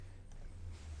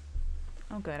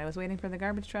Oh, good. I was waiting for the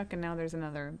garbage truck, and now there's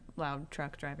another loud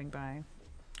truck driving by.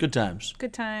 Good times.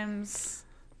 Good times.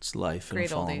 It's life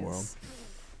Great in a fallen oldies. world.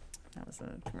 That was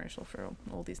a commercial for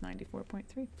Oldies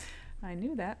 94.3. I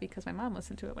knew that because my mom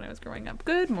listened to it when I was growing up.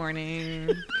 Good morning.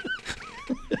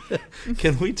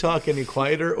 Can we talk any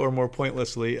quieter or more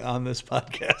pointlessly on this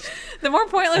podcast? The more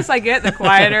pointless I get, the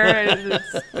quieter.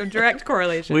 It's a direct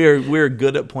correlation. We're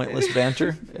good at pointless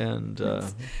banter, and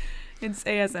It's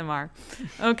ASMR.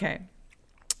 Okay.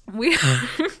 We're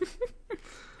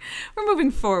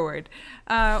moving forward.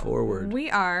 Forward. We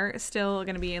are still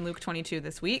going to be in Luke 22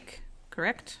 this week,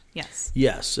 correct? Yes.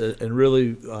 Yes, and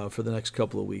really for the next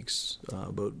couple of weeks.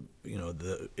 But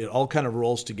it all kind of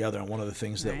rolls together. And one of the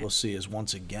things that we'll see is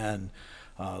once again,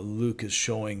 Luke is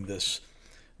showing this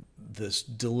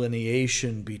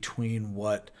delineation between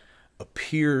what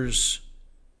appears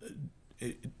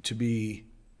to be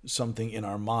something in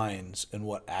our minds and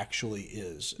what actually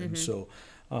is. And so,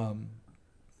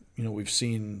 we've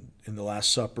seen in the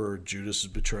Last Supper Judas'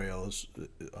 betrayal,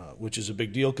 which is a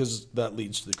big deal because that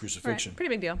leads to the crucifixion. Right. Pretty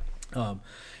big deal.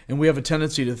 And we have a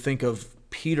tendency to think of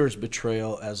Peter's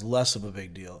betrayal as less of a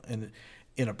big deal. And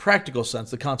in a practical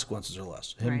sense, the consequences are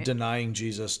less. Him denying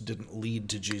Jesus didn't lead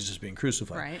to Jesus being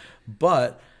crucified. Right.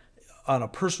 But on a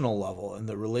personal level, in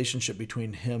the relationship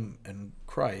between him and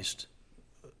Christ,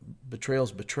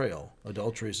 betrayal's betrayal,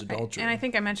 adultery is adultery. And I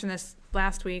think I mentioned this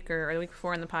last week or the week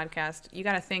before in the podcast. You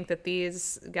got to think that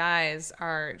these guys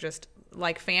are just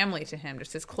like family to him,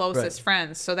 just his closest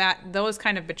friends. So that those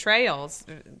kind of betrayals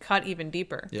cut even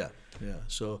deeper. Yeah.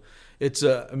 So it's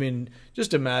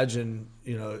just imagine,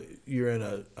 you're in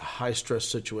a high stress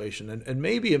situation, and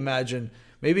maybe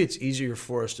it's easier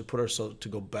for us to put ourselves to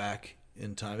go back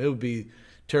in time. It would be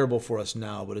terrible for us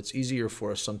now, but it's easier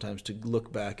for us sometimes to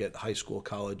look back at high school,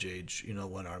 college age,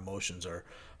 when our emotions are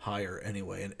higher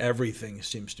anyway, and everything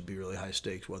seems to be really high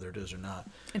stakes, whether it is or not.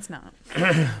 It's not.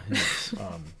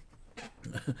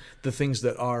 The things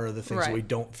that are the things that we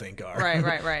don't think are.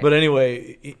 Right. But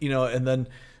anyway, and then,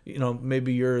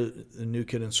 maybe you're a new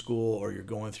kid in school, or you're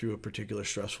going through a particular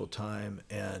stressful time,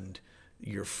 and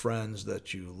your friends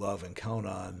that you love and count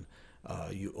on,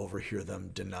 you overhear them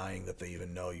denying that they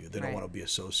even know you. They don't want to be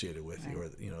associated with you,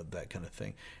 or that kind of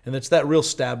thing. And it's that real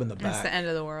stab in the back. It's the end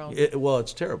of the world.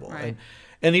 It's terrible. Right.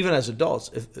 And even as adults,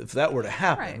 if that were to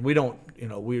happen, we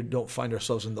don't find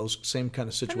ourselves in those same kind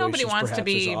of situations. But nobody wants to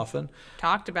be as often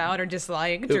talked about or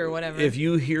disliked or whatever. If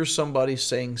you hear somebody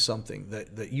saying something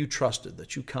that you trusted,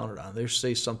 that you counted on, they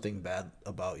say something bad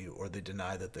about you, or they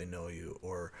deny that they know you,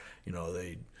 or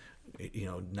they.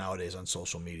 Nowadays on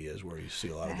social media is where you see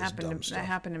a lot of this dumb stuff. That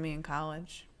happened to me in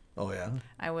college. Oh yeah.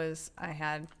 I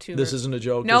had two. This isn't a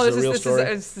joke. No, this is a real story.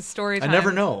 It's the story time. I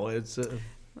never know. It's.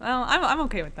 Well, I'm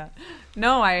okay with that.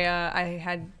 No, I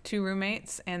had two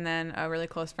roommates and then a really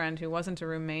close friend who wasn't a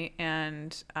roommate,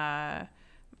 and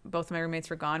both of my roommates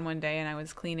were gone one day, and I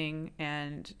was cleaning,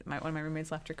 and one of my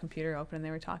roommates left her computer open, and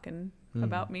they were talking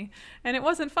about me, and it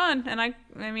wasn't fun. And I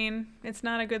mean, it's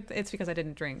not a good. It's because I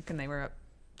didn't drink, and they were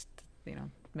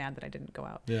mad that I didn't go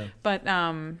out. Yeah. But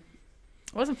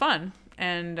it wasn't fun,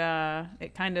 and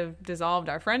it kind of dissolved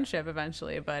our friendship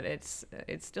eventually. But it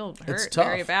still hurt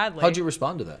very badly. How'd you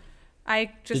respond to that?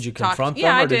 I just did you confront them,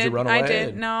 yeah, or I did. did you run away? I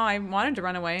did. No, I wanted to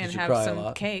run away and have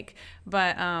some cake,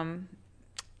 but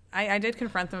I did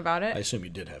confront them about it. I assume you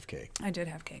did have cake. I did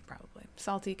have cake, probably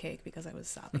salty cake, because I was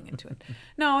sobbing into it.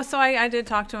 No, so I did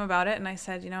talk to them about it, and I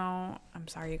said, I'm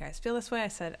sorry you guys feel this way. I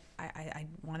said, I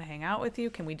want to hang out with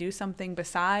you. Can we do something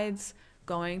besides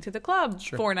going to the club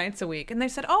 4 nights a week? And they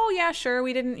said, oh yeah, sure.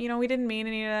 We didn't mean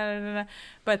any,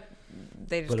 but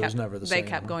they just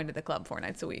kept going to the club 4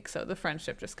 nights a week. So the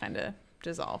friendship just kind of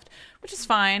dissolved, which is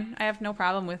fine. I have no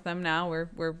problem with them now.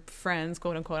 We're friends,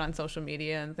 quote unquote, on social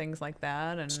media and things like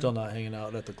that. And still not hanging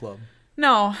out at the club.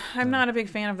 No, I'm not a big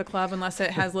fan of the club unless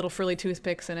it has little frilly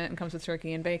toothpicks in it and comes with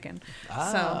turkey and bacon.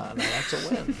 Now that's a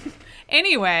win.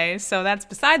 Anyway, so that's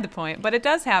beside the point, but it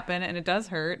does happen and it does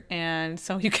hurt, and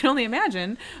so you can only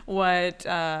imagine what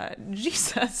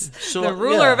Jesus, the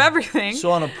ruler of everything.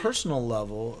 So on a personal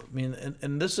level, I mean,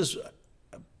 and this is,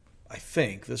 I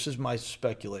think, this is my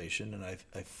speculation, and I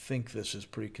think this is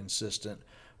pretty consistent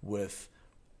with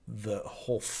the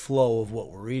whole flow of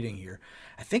what we're reading here.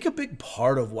 I think a big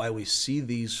part of why we see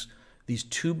these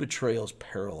two betrayals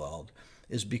paralleled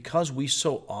is because we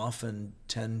so often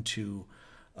tend to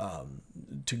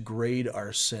grade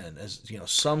our sin as,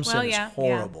 some sin is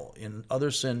horrible. In other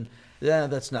sin,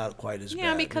 that's not quite as bad.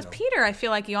 Yeah, because Peter, I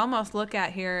feel like you almost look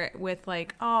at here with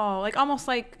almost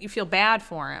like you feel bad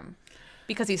for him,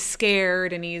 because he's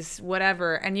scared and he's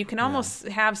whatever, and you can almost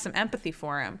have some empathy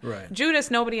for him. Right. Judas,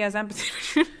 nobody has empathy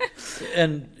for.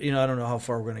 And, I don't know how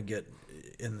far we're going to get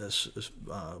in this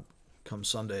come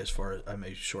Sunday, as far as I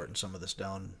may shorten some of this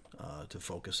down to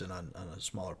focus in on a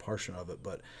smaller portion of it.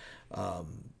 But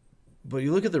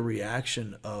you look at the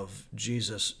reaction of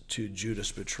Jesus to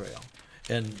Judas' betrayal.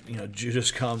 And,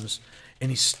 Judas comes and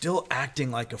he's still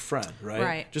acting like a friend, right?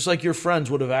 Right. Just like your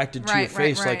friends would have acted to your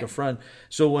face right. like a friend.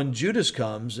 So when Judas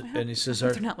comes and he says,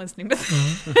 they're not listening to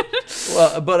this.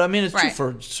 well, but I mean, it's true Right.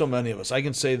 for so many of us. I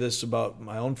can say this about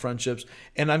my own friendships,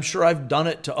 and I'm sure I've done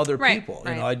it to other Right, people.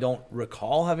 right. I don't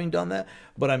recall having done that,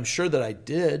 but I'm sure that I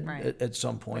did Right. at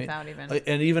some point. Without even-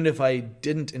 And even if I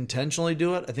didn't intentionally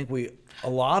do it, I think we a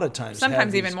lot of times have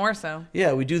Sometimes these- even more so.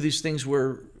 Yeah, we do these things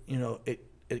where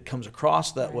it comes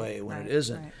across that way when right, it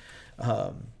isn't. right.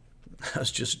 I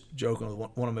was just joking with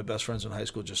one of my best friends in high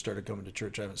school. Just started coming to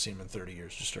church. I haven't seen him in 30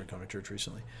 years. Just started coming to church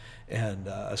recently, and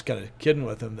I was kind of kidding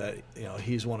with him that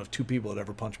he's one of two people that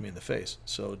ever punched me in the face.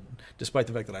 So, despite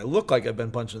the fact that I look like I've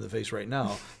been punched in the face right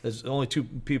now, there's only two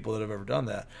people that have ever done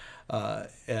that,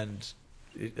 and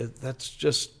that's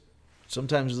just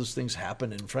sometimes those things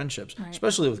happen in friendships, Right.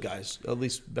 especially with guys. At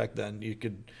least back then, you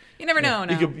could. You never know.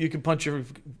 You could punch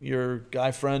your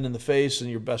guy friend in the face, and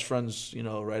your best friend's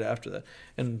right after that,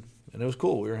 and it was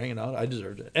cool. We were hanging out. I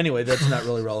deserved it. Anyway, that's not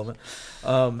really relevant.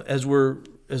 As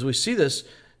we see this,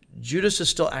 Judas is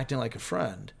still acting like a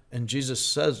friend, and Jesus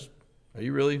says, "Are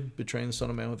you really betraying the Son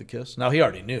of Man with a kiss?" Now he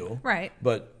already knew, Right.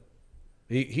 But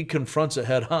he confronts it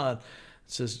head on.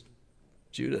 Says,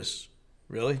 "Judas,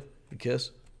 really the kiss?"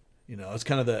 It's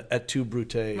kind of the et tu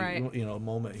Brute, Right.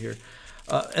 moment here.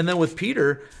 And then with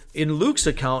Peter, in Luke's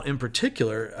account in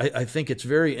particular, I think it's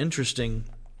very interesting.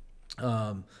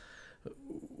 Where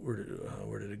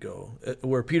did it go?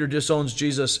 Where Peter disowns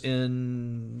Jesus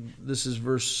this is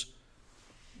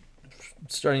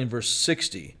starting in verse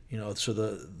 60. So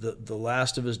the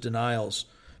last of his denials,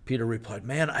 Peter replied,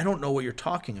 "Man, I don't know what you're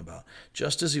talking about."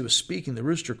 Just as he was speaking, the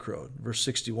rooster crowed. Verse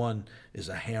 61 is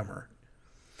a hammer.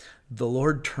 The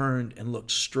Lord turned and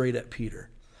looked straight at Peter.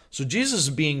 So Jesus is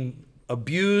being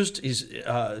abused. He's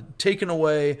taken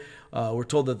away. We're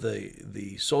told that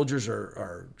the soldiers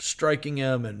are striking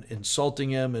him and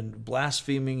insulting him and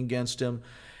blaspheming against him.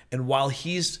 And while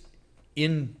he's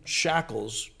in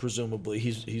shackles, presumably,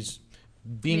 he's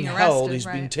being held, arrested, he's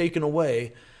being right. taken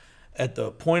away at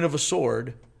the point of a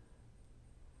sword.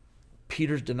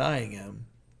 Peter's denying him,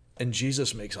 and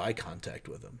Jesus makes eye contact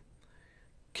with him.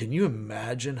 Can you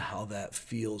imagine how that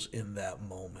feels in that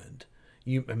moment?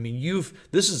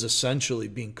 This is essentially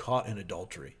being caught in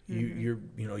adultery.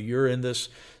 Mm-hmm. You're in this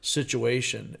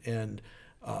situation, and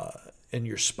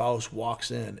your spouse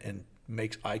walks in and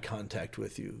makes eye contact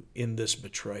with you in this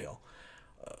betrayal.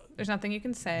 There's nothing you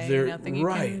can say, nothing you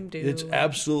right. can do. It's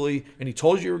absolutely, and he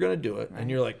told you were going to do it, Right. and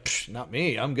you're like, not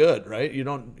me, I'm good, right? You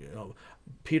don't,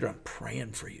 Peter, I'm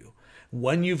praying for you.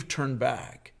 When you've turned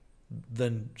back,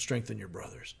 then strengthen your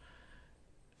brothers.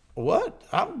 What?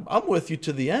 I'm with you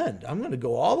to the end. I'm going to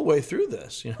go all the way through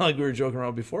this. Like we were joking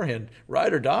around beforehand,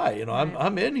 ride or die. Right.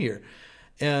 I'm in here.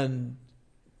 And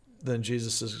then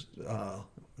Jesus says, I'm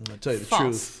going to tell you the False.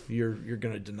 truth. You're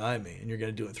going to deny me, and you're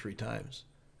going to do it 3 times.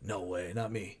 No way,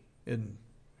 not me. And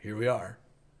here we are.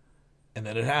 And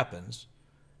then it happens.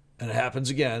 And it happens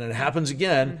again, and it happens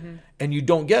again, Mm-hmm. and you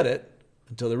don't get it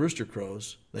until the rooster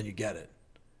crows. Then you get it.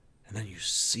 And then you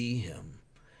see him.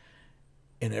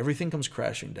 And everything comes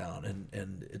crashing down.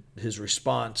 And his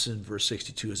response in verse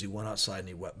 62 is he went outside and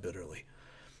he wept bitterly.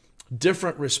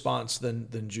 Different response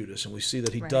than Judas. And we see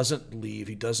that he Right. doesn't leave.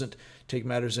 He doesn't take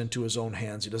matters into his own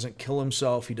hands. He doesn't kill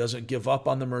himself. He doesn't give up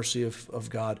on the mercy of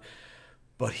God.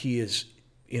 But he is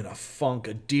in a funk,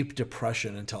 a deep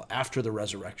depression until after the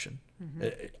resurrection.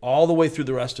 Mm-hmm. All the way through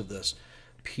the rest of this,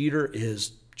 Peter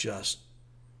is just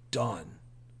done,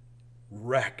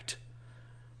 wrecked.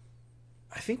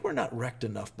 I think we're not wrecked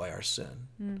enough by our sin.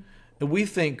 Mm. And we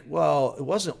think, well, it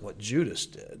wasn't what Judas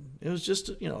did. It was just,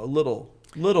 a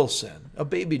little sin, a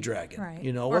baby dragon. Right.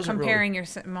 It or wasn't comparing your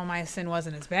sin. Well, my sin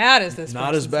wasn't as bad as this.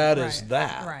 Not as bad sin. as Right.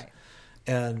 that. Right.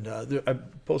 And I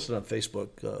posted on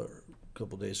Facebook a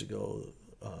couple days ago.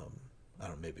 I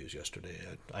don't know, maybe it was yesterday.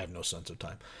 I have no sense of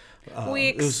time.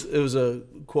 Weeks. It was a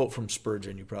quote from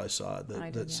Spurgeon. You probably saw it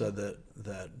that said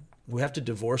that we have to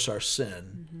divorce our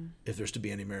sin mm-hmm. if there's to be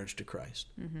any marriage to Christ.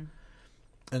 Mm-hmm.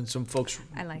 And some folks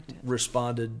I liked it.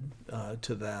 responded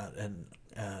to that, and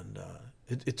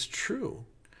it's true.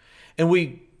 And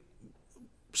we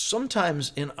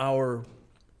sometimes in our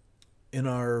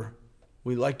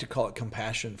we like to call it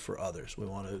compassion for others. We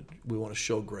want to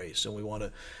show grace, and we want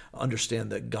to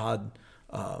understand that God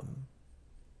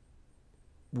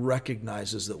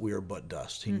recognizes that we are but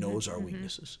dust. He knows our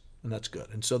weaknesses. and that's good.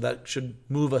 And so that should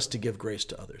move us to give grace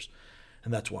to others,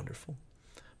 and that's wonderful.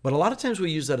 But a lot of times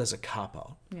we use that as a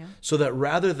cop-out. Yeah. So that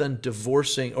rather than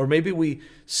divorcing, or maybe we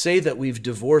say that we've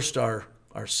divorced our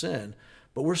sin,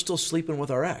 but we're still sleeping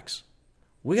with our ex.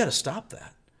 We got to stop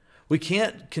that. We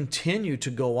can't continue to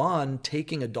go on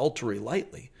taking adultery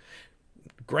lightly.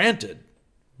 Granted,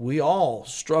 we all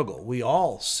struggle, we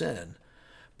all sin,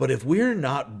 but if we're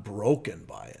not broken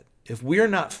by it, if we're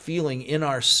not feeling in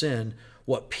our sin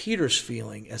what Peter's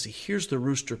feeling as he hears the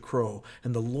rooster crow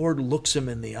and the Lord looks him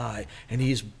in the eye and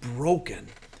he's broken,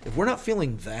 if we're not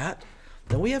feeling that,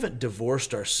 then we haven't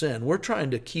divorced our sin. We're trying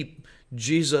to keep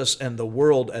Jesus and the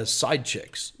world as side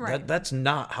chicks. Right. That's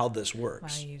not how this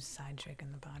works. Why I use side chick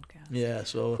in the podcast. Yeah,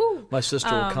 so Whew. my sister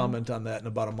will comment on that in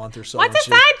about a month or so. What's a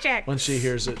side chick? When she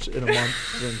hears it in a month,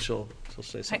 then she'll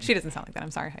say something. She doesn't sound like that.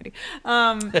 I'm sorry, Heidi.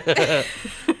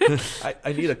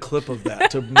 I need a clip of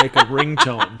that to make a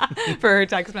ringtone. For her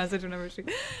text message whenever she...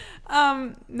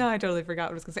 no, I totally forgot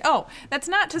what I was going to say. Oh, that's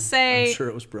not to say... I'm sure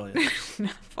it was brilliant. No,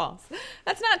 false.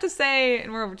 That's not to say,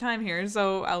 and we're over time here,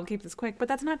 so I'll keep this quick, but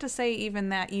that's not to say even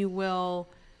that you will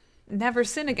never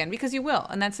sin again, because you will,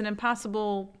 and that's an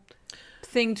impossible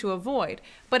thing to avoid.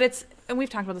 But it's, and we've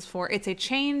talked about this before, it's a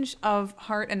change of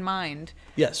heart and mind.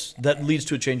 Yes, that leads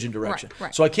to a change in direction.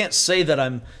 Right. So I can't say that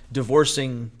I'm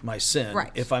divorcing my sin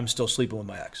Right. if I'm still sleeping with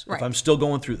my ex, Right. if I'm still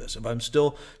going through this, if I'm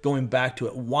still going back to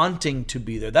it, wanting to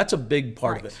be there. That's a big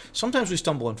part of Right. it. Sometimes we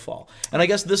stumble and fall. And I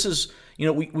guess this is,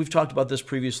 we've talked about this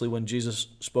previously when Jesus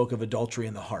spoke of adultery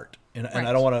in the heart. And Right.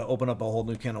 I don't want to open up a whole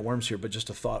new can of worms here, but just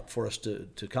a thought for us to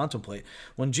contemplate.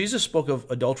 When Jesus spoke of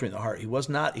adultery in the heart, he was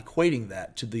not equating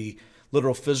that to the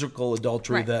literal physical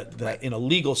adultery Right. that Right. in a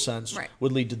legal sense Right.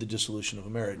 would lead to the dissolution of a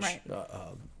marriage, Right.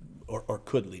 or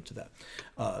could lead to that.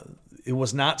 It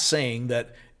was not saying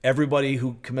that everybody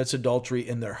who commits adultery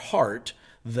in their heart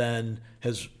then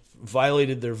has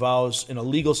violated their vows in a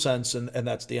legal sense, and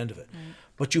that's the end of it. Right.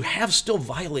 But you have still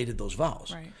violated those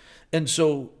vows. Right. And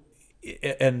so,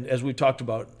 and as we've talked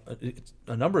about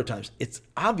a number of times, it's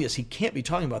obvious he can't be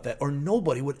talking about that, or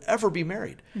nobody would ever be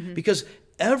married, because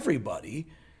everybody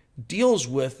deals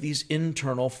with these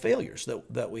internal failures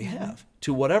that we have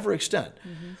to whatever extent.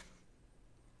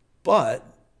 But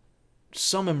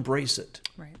some embrace it,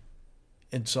 Right.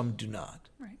 and some do not.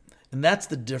 Right. And that's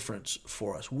the difference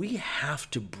for us. We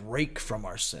have to break from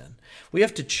our sin. We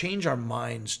have to change our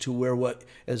minds to where what,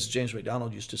 as James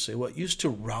MacDonald used to say, what used to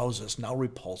rouse us now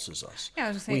repulses us. Yeah, I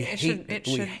was just We saying,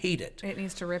 hate it. It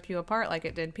needs to rip you apart like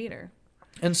it did Peter.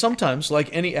 And sometimes, like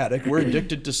any addict, we're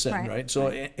addicted to sin, Right, right? So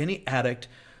any addict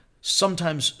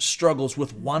sometimes struggles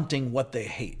with wanting what they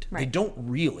hate. They Right. don't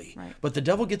really. Right. But the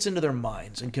devil gets into their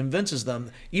minds and convinces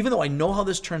them, even though I know how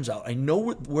this turns out, I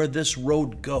know where this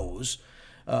road goes.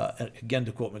 Again,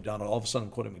 to quote MacDonald, all of a sudden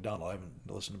I'm quoting MacDonald. I haven't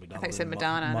listened to MacDonald I thought you said in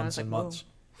Madonna, and I months was and like, months.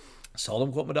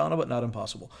 Seldom quote Madonna, but not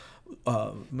impossible.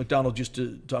 MacDonald used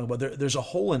to talk about there's a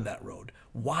hole in that road.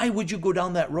 Why would you go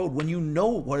down that road when you know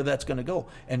where that's going to go?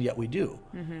 And yet we do.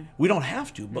 We don't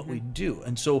have to, but we do.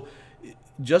 And so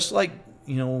just like,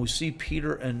 when we see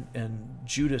Peter and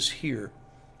Judas here,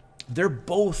 they're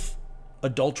both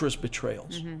adulterous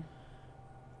betrayals.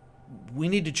 We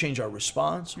need to change our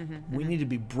response. We need to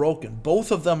be broken.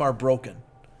 Both of them are broken.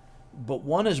 But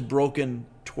one is broken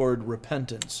toward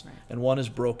repentance, and one is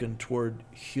broken toward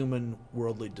human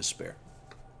worldly despair.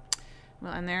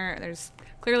 Well, and there's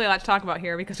clearly a lot to talk about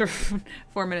here because we're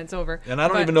 4 minutes over. And I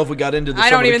don't But even know if we got into I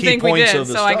some don't of the even key think we points did, of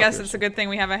the so I stuff guess here. it's a good thing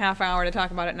we have a half hour to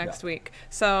talk about it next week.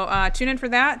 So tune in for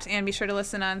that, and be sure to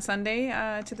listen on Sunday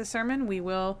to the sermon. We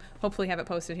will hopefully have it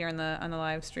posted here on the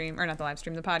live stream, or not the live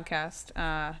stream, the podcast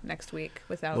next week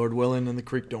without Lord willing, and the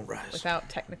creek don't rise. without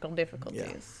technical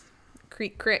difficulties.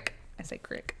 Crick. I say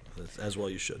crick. As well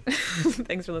you should.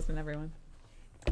 Thanks for listening, everyone.